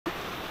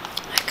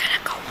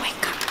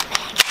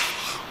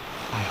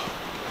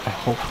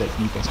hope that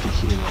you guys can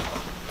hear that.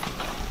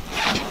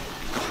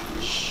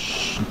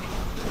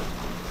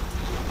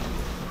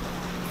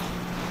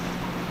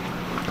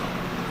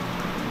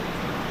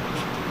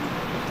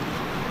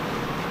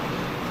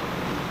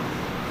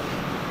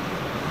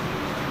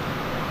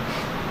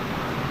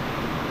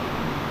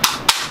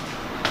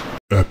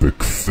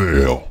 Epic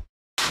fail.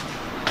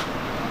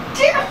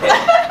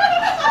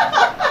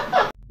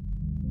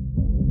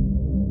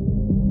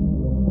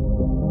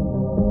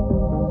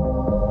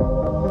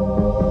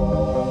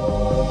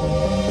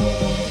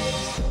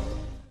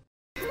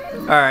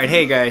 Alright,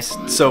 hey guys,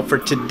 so for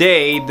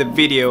today, the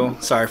video,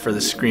 sorry for the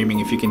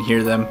screaming if you can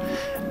hear them,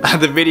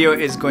 the video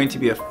is going to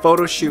be a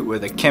photo shoot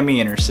with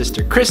Akemi and her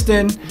sister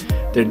Kristen.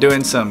 They're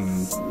doing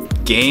some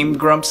Game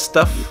Grumps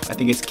stuff. I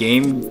think it's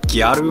Game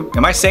Gyaru.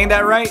 Am I saying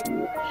that right?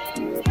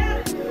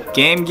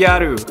 Game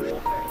Gyaru.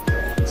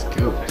 Let's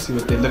go, see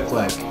what they look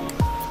like.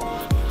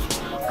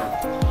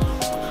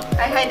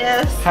 Hi,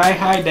 Des.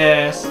 Hi,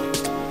 Des.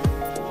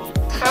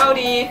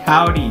 Howdy.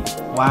 Howdy.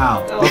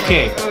 Wow.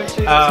 Okay.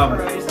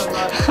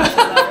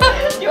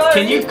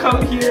 Can you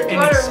come here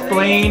and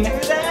explain? No.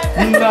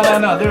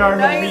 There are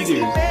no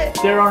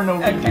redos. There are no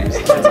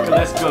redos.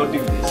 Let's go do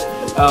this.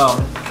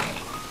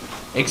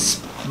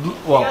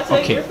 Well,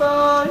 okay.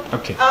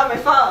 Okay. My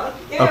phone.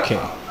 Okay.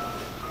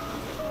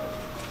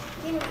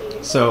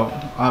 So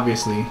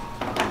obviously,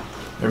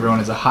 everyone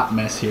is a hot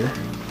mess here.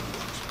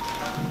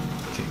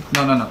 Okay.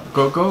 No.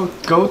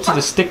 Go to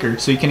the sticker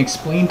so you can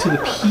explain to the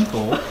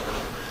people.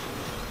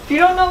 If you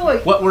don't know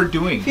what we're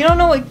doing. If you don't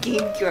know what Game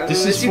Gyaru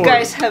is, you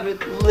guys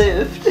haven't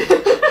lived.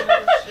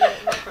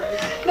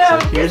 No,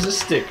 so here's a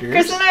sticker.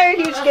 Chris and I are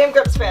huge Game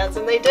Grumps fans,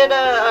 and they did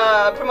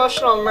a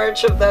promotional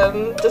merch of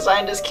them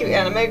designed as cute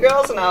anime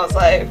girls, and I was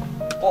like,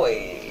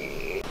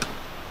 boy.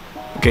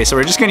 Okay, so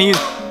we're just gonna use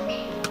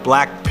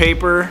black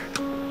paper.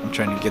 I'm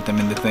trying to get them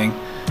in the thing.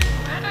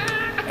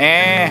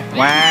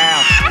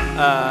 Wow.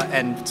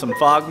 And some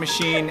fog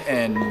machine,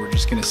 and we're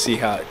just gonna see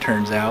how it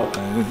turns out.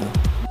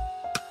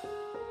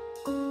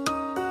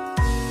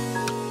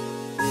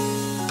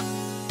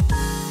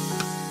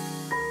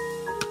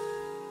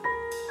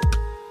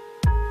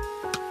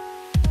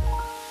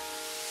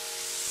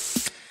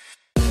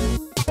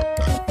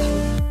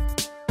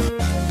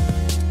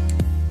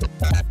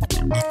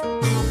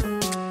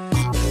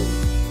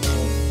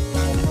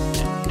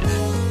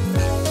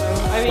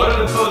 What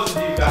are the poses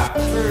you got?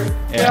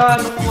 Go on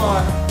the floor.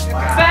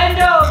 Wow. Bend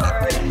over.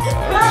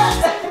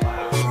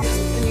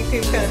 And you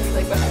keep kind of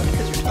like behind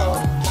because you're tall.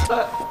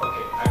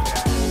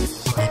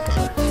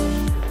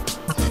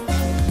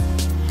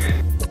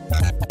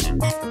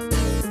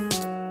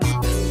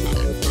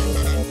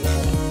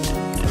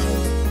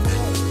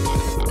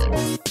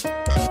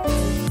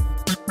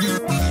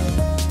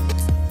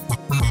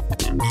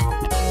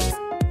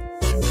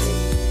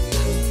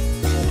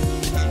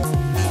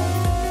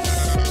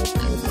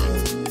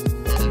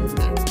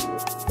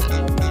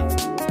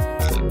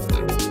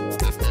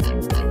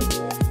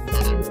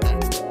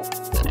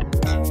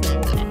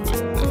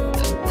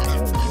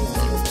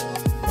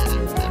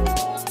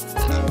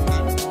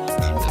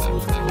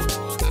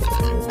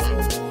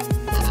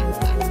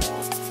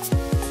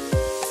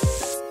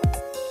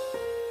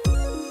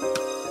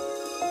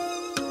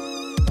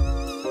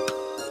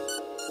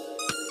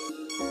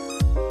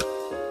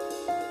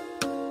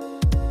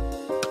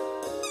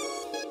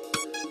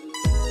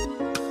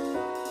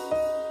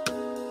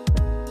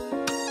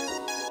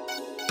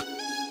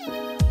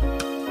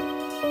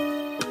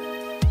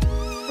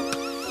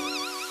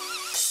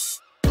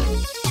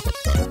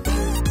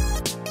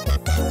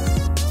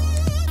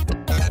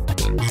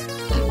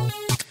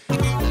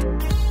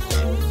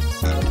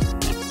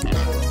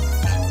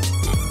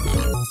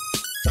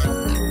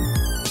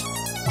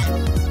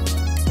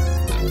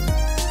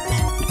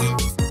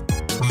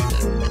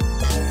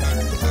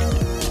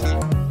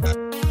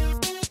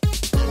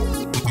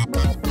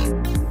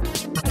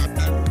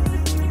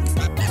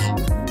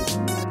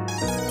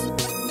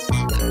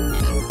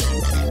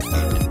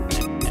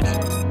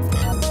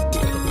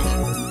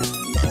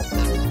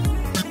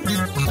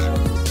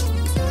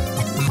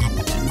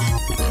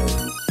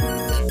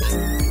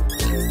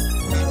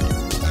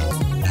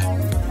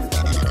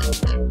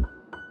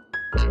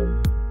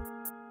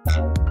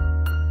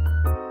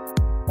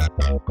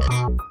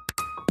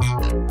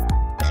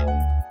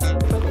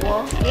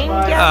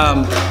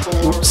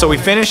 So we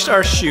finished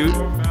our shoot,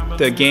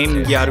 the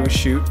Game Gyaru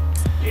shoot.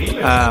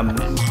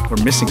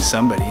 We're missing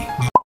somebody.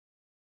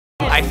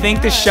 I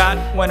think the shot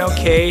went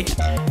okay.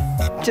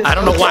 I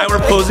don't know why we're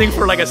posing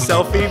for like a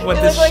selfie when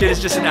this shit is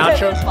just an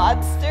outro.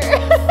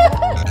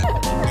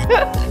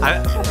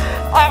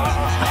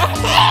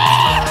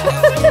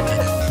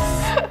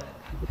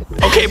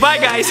 Okay, bye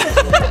guys.